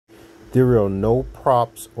There are no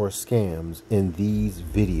props or scams in these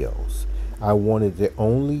videos. I wanted to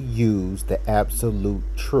only use the absolute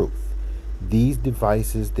truth. These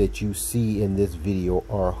devices that you see in this video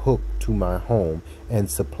are hooked to my home and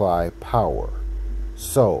supply power.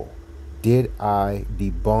 So, did I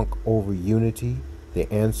debunk overunity?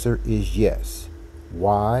 The answer is yes.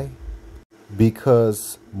 Why?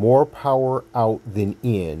 Because more power out than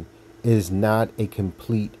in is not a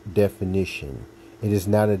complete definition. It is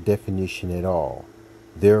not a definition at all.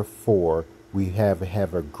 Therefore, we have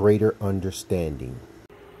a greater understanding.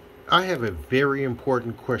 I have a very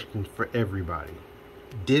important question for everybody.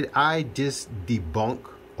 Did I just debunk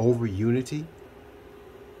overunity?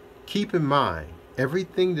 Keep in mind,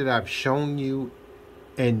 everything that I've shown you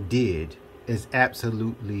and did is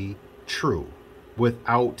absolutely true,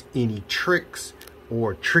 without any tricks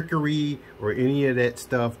or trickery or any of that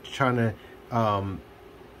stuff trying to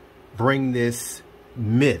bring this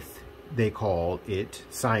myth, they call it,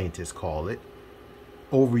 scientists call it,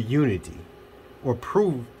 overunity, or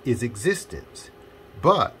prove its existence.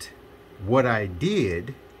 But what I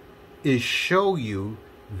did is show you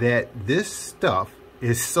that this stuff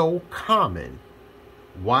is so common.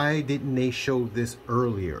 Why didn't they show this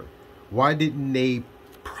earlier? Why didn't they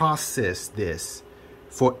process this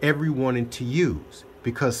for everyone to use?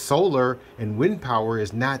 Because solar and wind power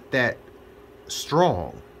is not that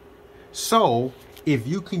strong. So if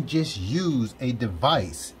you can just use a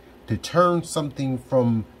device to turn something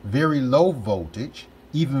from very low voltage,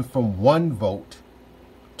 even from 1 volt,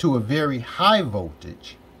 to a very high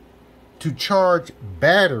voltage, to charge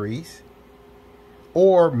batteries,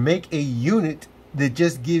 or make a unit that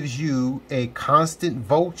just gives you a constant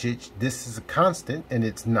voltage. This is a constant, and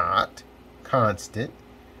it's not constant.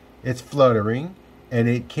 It's fluttering, and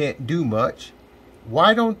it can't do much.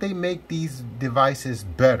 Why don't they make these devices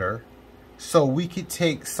better so we could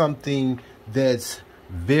take something that's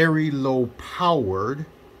very low powered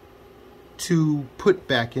to put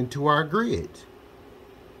back into our grid?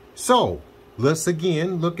 So let's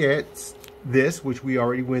again look at this, which we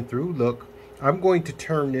already went through. Look, I'm going to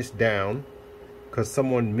turn this down because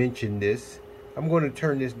someone mentioned this. I'm going to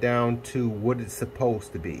turn this down to what it's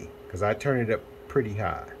supposed to be, because I turn it up pretty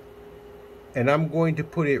high. And I'm going to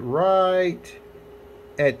put it right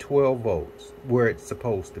at 12 volts where it's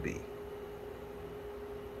supposed to be.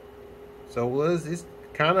 So it's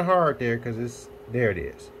kind of hard there because there it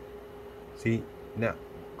is. See, now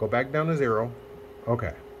go back down to 0.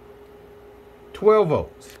 Okay. 12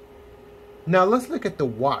 volts. Now let's look at the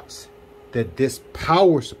watts that this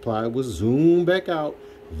power supply was zoomed back out.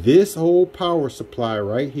 This whole power supply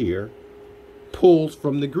right here pulls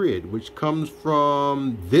from the grid, which comes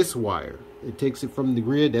from this wire. It takes it from the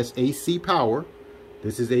grid. That's AC power.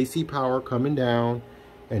 This is AC power coming down.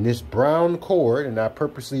 And this brown cord, and I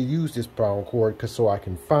purposely use this brown cord so I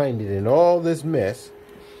can find it in all this mess,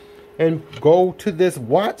 and go to this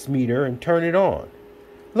watts meter and turn it on.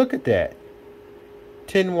 Look at that.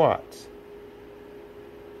 10 watts.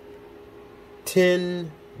 10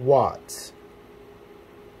 watts.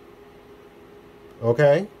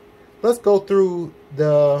 Okay? Let's go through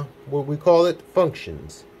what we call it,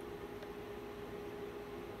 functions.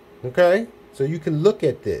 Okay? So you can look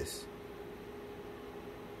at this.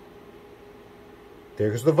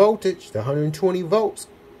 There's the voltage, the 120 volts.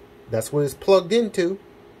 That's what it's plugged into.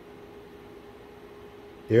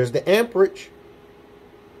 There's the amperage.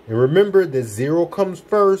 And remember, the 0 comes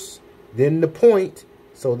first, then the point.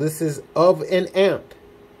 So this is of an amp.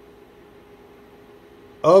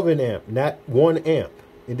 Of an amp, not 1 amp.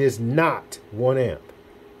 It is not 1 amp.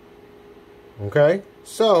 Okay?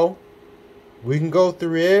 So we can go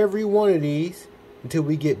through every one of these until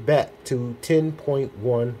we get back to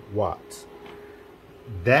 10.1 watts.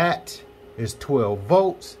 That is 12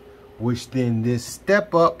 volts, which then this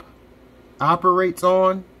step up operates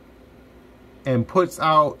on and puts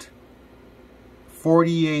out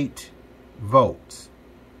 48 volts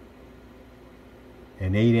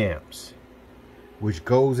and 8 amps, which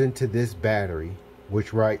goes into this battery,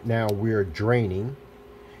 which right now we're draining.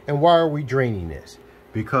 And why are we draining this?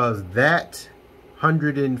 Because that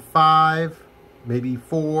 105, maybe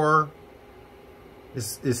 4,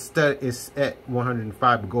 it's at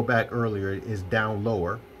 105, but go back earlier, it's down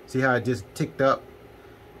lower. See how it just ticked up?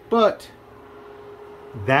 But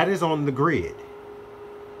that is on the grid.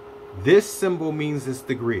 This symbol means it's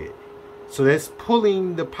the grid. So that's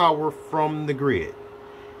pulling the power from the grid.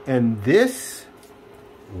 And this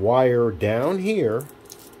wire down here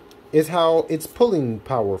is how it's pulling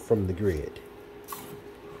power from the grid.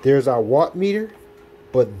 There's our watt meter,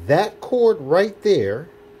 but that cord right there,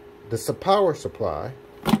 the power supply,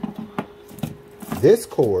 this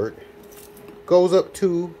cord goes up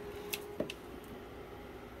to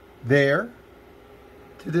there,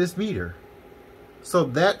 to this meter. So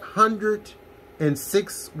that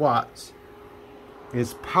 106 watts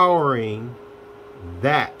is powering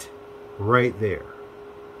that right there.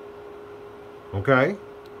 Okay?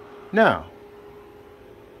 Now,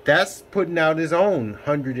 that's putting out its own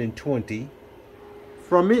 120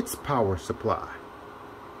 from its power supply.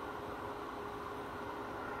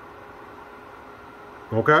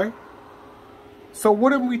 Okay? So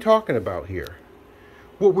what are we talking about here?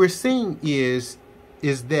 What we're seeing is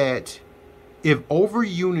that if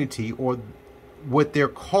overunity, or what they're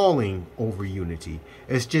calling overunity,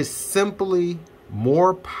 is just simply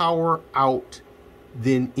more power out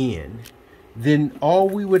than in, then all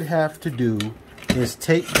we would have to do is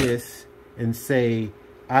take this and say,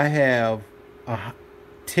 I have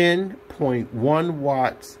 10.1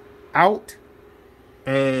 watts out,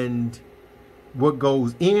 and what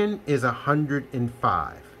goes in is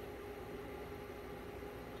 105.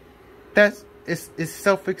 It's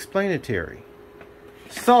self-explanatory.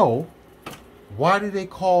 So why do they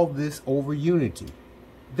call this overunity?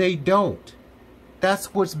 They don't.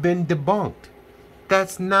 That's what's been debunked.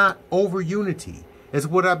 That's not overunity. It's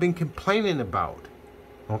what I've been complaining about.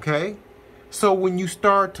 Okay? So when you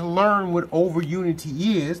start to learn what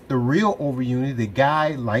overunity is, the real overunity, the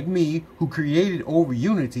guy like me who created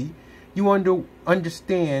overunity, you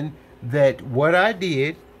understand that what I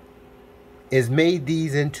did is made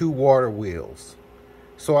these into water wheels.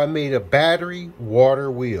 So I made a battery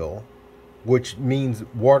water wheel, which means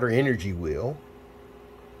water energy wheel.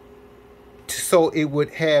 So it would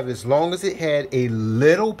have, as long as it had a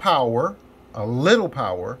little power,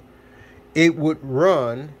 it would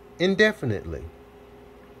run indefinitely.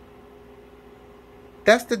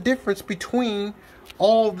 That's the difference between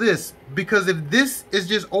all this. Because if this is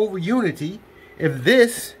just overunity, if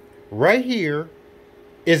this right here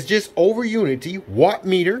is just overunity, watt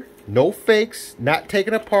meter, no fakes, not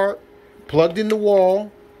taken apart, plugged in the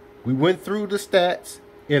wall, we went through the stats.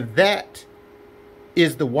 If that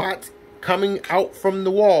is the watts coming out from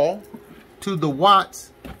the wall to the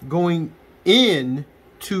watts going in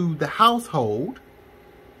to the household,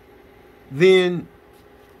 then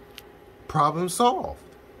problem solved,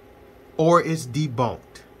 or it's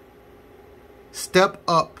debunked. Step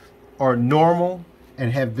up are normal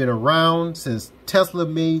and have been around since Tesla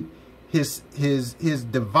made his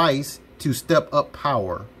device to step up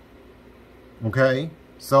power. Okay,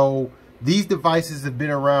 so these devices have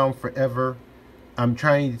been around forever. I'm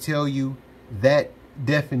trying to tell you that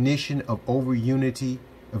definition of overunity,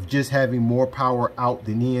 of just having more power out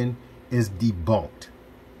than in, is debunked.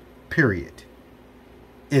 Period.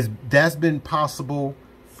 That's been possible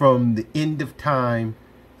from the end of time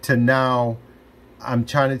to now. I'm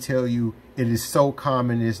trying to tell you, it is so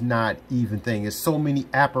common, it's not even thing. There's so many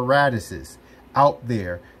apparatuses out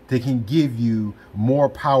there that can give you more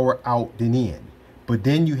power out than in. But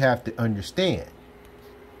then you have to understand,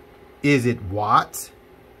 is it watts?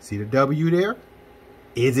 See the W there?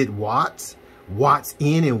 Is it watts? Watts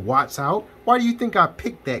in and watts out? Why do you think I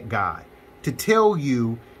picked that guy? To tell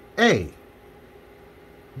you, hey,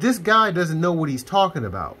 this guy doesn't know what he's talking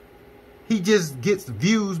about. He just gets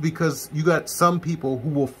views because you got some people who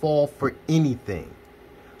will fall for anything.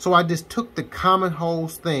 So I just took the common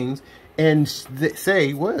host things and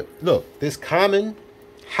say, what? Look, this common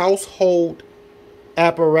household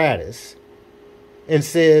apparatus, and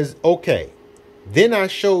says, okay. Then I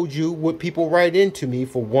showed you what people write into me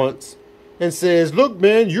for once and says, look,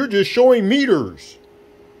 man, you're just showing meters.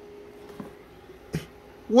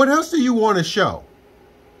 What else do you want to show?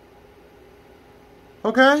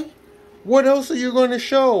 Okay? What else are you going to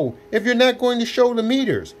show if you're not going to show the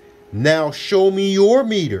meters? Now show me your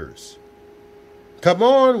meters. Come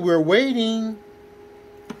on, we're waiting.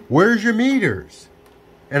 Where's your meters?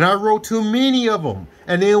 And I wrote too many of them.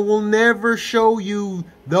 And they will never show you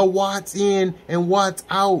the watts in and watts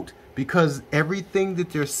out. Because everything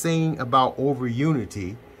that they're saying about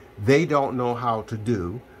overunity, they don't know how to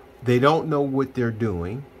do. They don't know what they're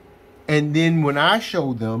doing. And then when I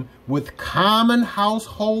show them with common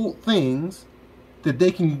household things that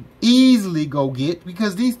they can easily go get,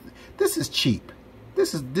 because this is cheap.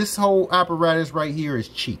 This whole apparatus right here is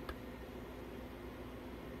cheap.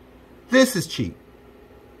 This is cheap.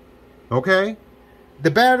 Okay?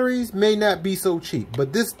 The batteries may not be so cheap,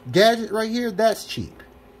 but this gadget right here, that's cheap.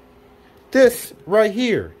 This right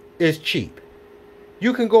here is cheap.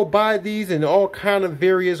 You can go buy these in all kind of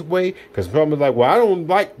various ways, because someone's like, well, I don't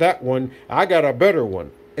like that one. I got a better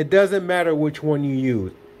one. It doesn't matter which one you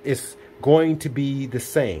use. It's going to be the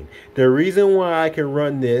same. The reason why I can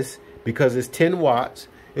run this, because it's 10 watts,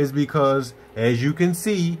 is because, as you can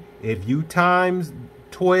see, if you times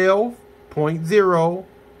 12.0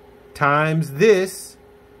 times this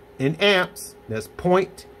in amps, that's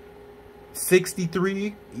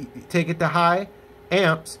 0.63, take it to high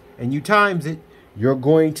amps, and you times it, you're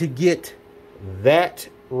going to get that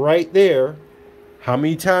right there. How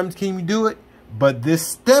many times can you do it? But this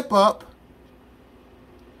step up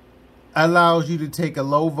allows you to take a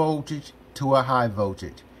low voltage to a high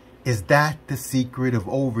voltage. Is that the secret of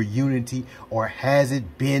overunity, or has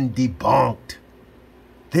it been debunked?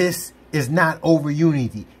 This is not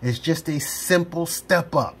overunity. It's just a simple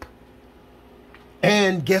step up.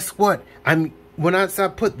 And guess what? When I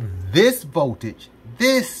put this voltage,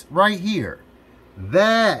 this right here,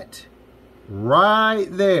 that right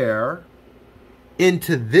there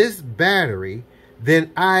into this battery,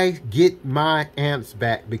 then I get my amps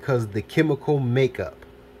back because of the chemical makeup.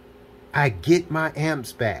 I get my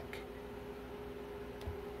amps back.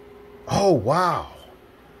 Oh, wow.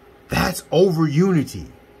 That's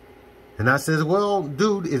overunity. And I says, well,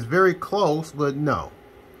 dude, it's very close, but no.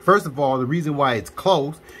 First of all, the reason why it's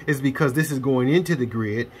close is because this is going into the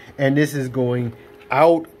grid and this is going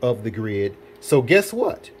out of the grid. So guess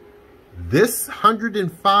what? This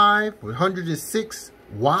 105 or 106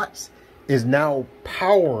 watts is now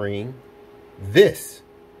powering this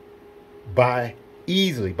by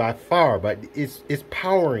far, but it's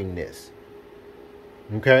powering this.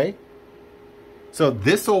 Okay? So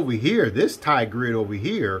this over here, this tie grid over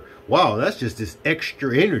here, wow, that's just this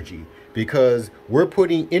extra energy, because we're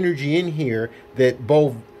putting energy in here that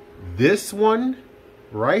both this one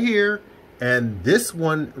right here and this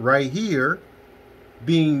one right here,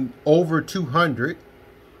 being over 200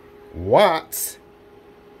 watts.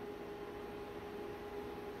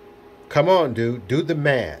 Come on, dude, do the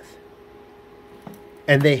math.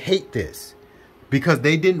 And they hate this because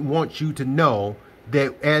they didn't want you to know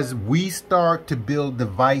that as we start to build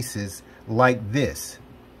devices like this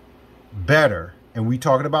better, and we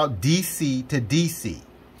talking about DC to DC,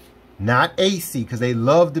 not AC, because they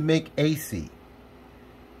love to make AC.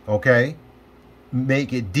 Okay?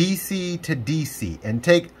 Make it DC to DC and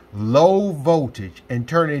take low voltage and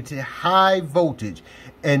turn it to high voltage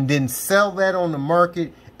and then sell that on the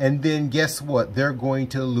market, and then guess what? They're going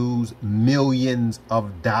to lose millions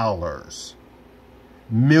of dollars.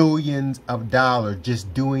 Millions of dollars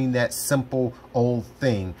just doing that simple old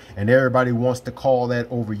thing. And everybody wants to call that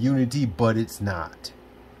overunity, but it's not.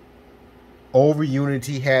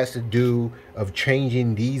 Overunity has to do of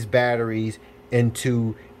changing these batteries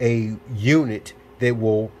into a unit that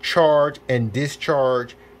will charge and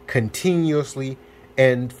discharge continuously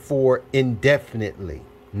and for indefinitely.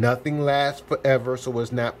 Nothing lasts forever, so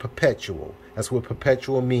it's not perpetual. That's what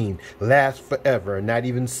perpetual means. Lasts forever. Not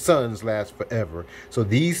even suns last forever. So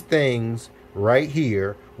these things right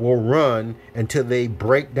here will run until they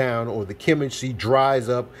break down, or the chemistry dries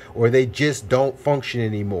up, or they just don't function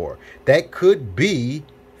anymore. That could be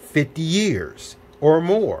 50 years or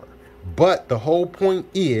more. But the whole point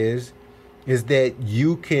is that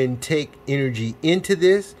you can take energy into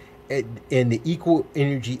this and the equal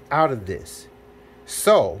energy out of this.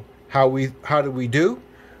 So how do we do?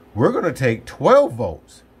 We're going to take 12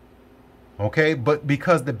 volts. Okay, but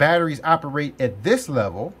because the batteries operate at this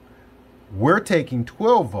level, we're taking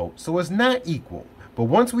 12 volts. So it's not equal. But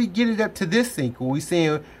once we get it up to this equal, we're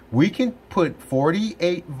saying we can put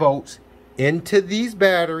 48 volts into these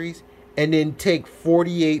batteries and then take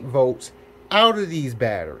 48 volts out of these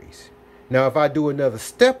batteries. Now, if I do another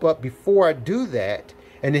step up before I do that,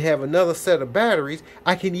 and then have another set of batteries,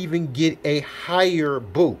 I can even get a higher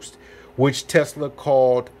boost, which Tesla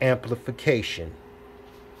called amplification.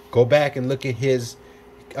 Go back and look at his,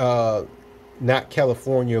 not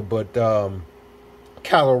California, but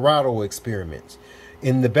Colorado experiments.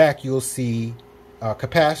 In the back, you'll see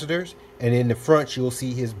capacitors, and in the front, you'll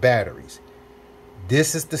see his batteries.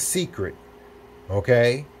 This is the secret,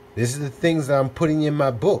 okay? This is the things that I'm putting in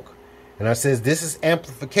my book. And I says, this is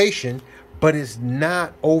amplification, but it's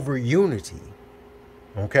not overunity,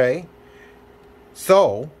 okay?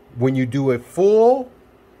 So when you do a full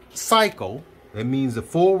cycle, that means a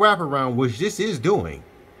full wraparound, which this is doing,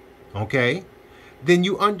 okay? Then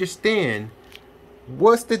you understand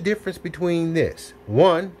what's the difference between this.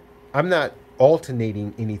 One, I'm not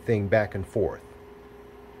alternating anything back and forth.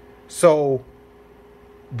 So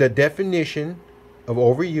the definition of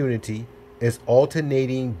overunity is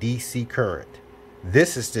alternating DC current.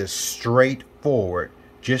 This is just straightforward,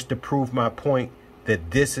 just to prove my point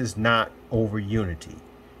that this is not overunity.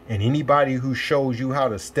 And anybody who shows you how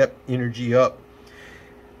to step energy up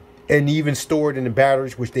and even store it in the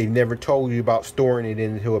batteries, which they've never told you about storing it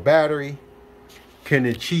into a battery, can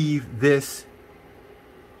achieve this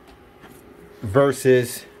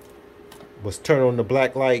versus, let's turn on the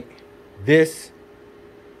black light. This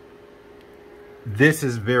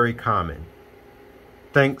is very common.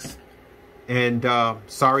 Thanks. And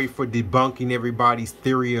sorry for debunking everybody's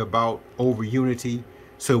theory about overunity,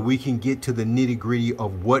 so we can get to the nitty-gritty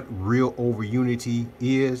of what real overunity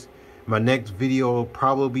is. My next video will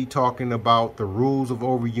probably be talking about the rules of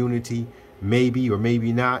overunity, maybe or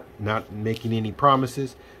maybe not making any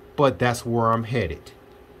promises, but that's where I'm headed.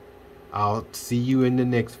 I'll see you in the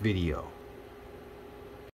next video.